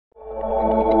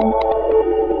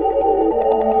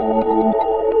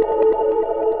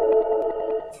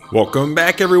Welcome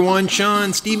back everyone,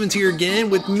 Sean Stevens here again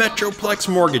with Metroplex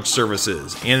Mortgage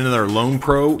Services and another Loan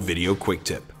Pro video quick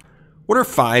tip. What are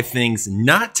 5 things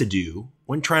not to do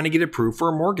when trying to get approved for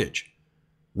a mortgage?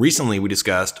 Recently we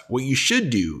discussed what you should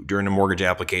do during the mortgage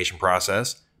application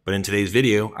process, but in today's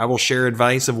video I will share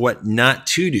advice of what not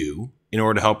to do in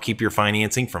order to help keep your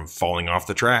financing from falling off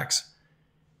the tracks.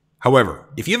 However,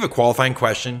 if you have a qualifying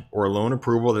question or a loan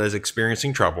approval that is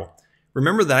experiencing trouble,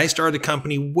 remember that I started the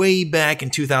company way back in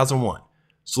 2001,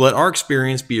 so let our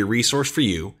experience be a resource for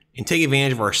you and take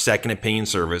advantage of our second opinion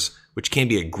service, which can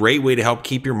be a great way to help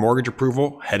keep your mortgage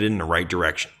approval headed in the right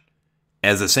direction.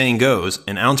 As the saying goes,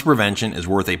 an ounce of prevention is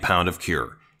worth a pound of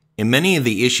cure, and many of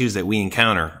the issues that we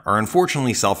encounter are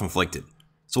unfortunately self-inflicted.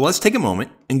 So let's take a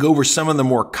moment and go over some of the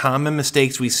more common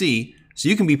mistakes we see so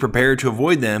you can be prepared to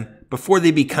avoid them before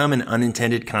they become an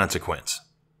unintended consequence.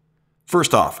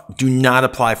 First off, do not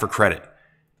apply for credit.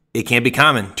 It can be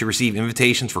common to receive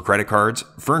invitations for credit cards,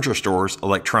 furniture stores,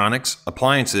 electronics,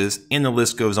 appliances, and the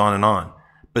list goes on and on.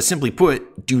 But simply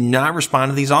put, do not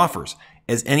respond to these offers,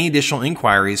 as any additional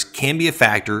inquiries can be a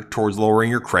factor towards lowering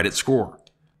your credit score.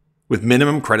 With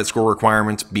minimum credit score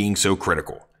requirements being so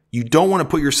critical, you don't want to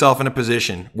put yourself in a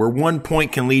position where one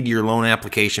point can lead to your loan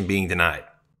application being denied.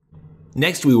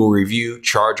 Next, we will review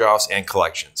charge-offs and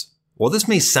collections. While this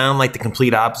may sound like the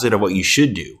complete opposite of what you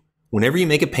should do, whenever you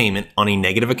make a payment on a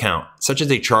negative account, such as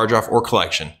a charge-off or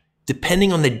collection,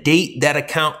 depending on the date that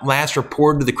account last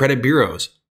reported to the credit bureaus,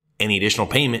 any additional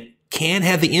payment can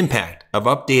have the impact of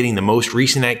updating the most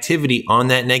recent activity on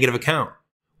that negative account,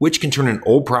 which can turn an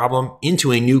old problem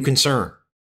into a new concern.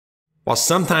 While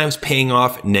sometimes paying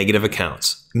off negative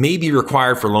accounts may be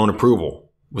required for loan approval,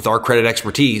 with our credit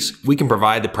expertise, we can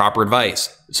provide the proper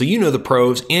advice so you know the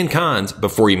pros and cons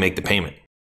before you make the payment.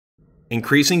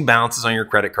 Increasing balances on your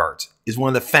credit cards is one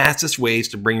of the fastest ways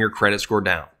to bring your credit score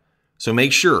down. So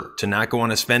make sure to not go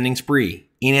on a spending spree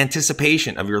in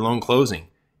anticipation of your loan closing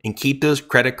and keep those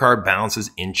credit card balances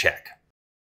in check.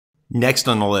 Next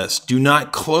on the list, do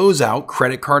not close out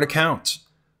credit card accounts.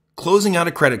 Closing out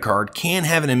a credit card can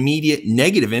have an immediate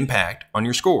negative impact on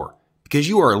your score because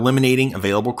you are eliminating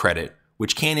available credit,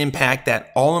 which can impact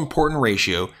that all-important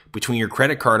ratio between your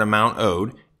credit card amount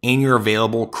owed and your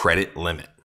available credit limit.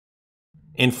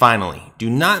 And finally, do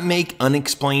not make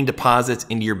unexplained deposits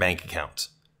into your bank accounts.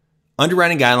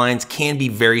 Underwriting guidelines can be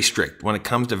very strict when it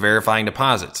comes to verifying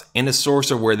deposits and the source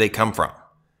of where they come from,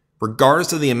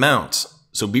 regardless of the amounts,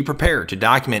 so be prepared to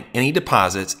document any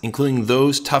deposits, including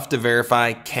those tough to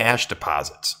verify cash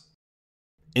deposits.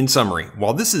 In summary,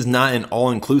 while this is not an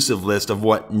all-inclusive list of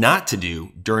what not to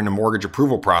do during the mortgage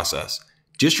approval process,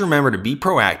 just remember to be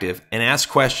proactive and ask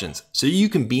questions so you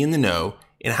can be in the know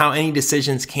in how any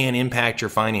decisions can impact your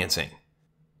financing.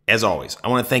 As always, I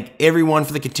want to thank everyone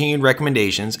for the continued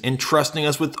recommendations and trusting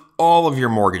us with all of your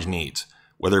mortgage needs,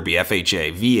 whether it be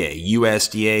FHA, VA,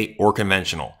 USDA, or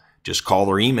conventional. Just call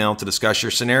or email to discuss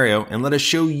your scenario and let us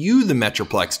show you the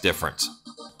Metroplex difference.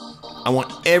 I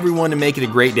want everyone to make it a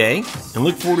great day and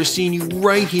look forward to seeing you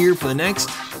right here for the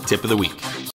next tip of the week.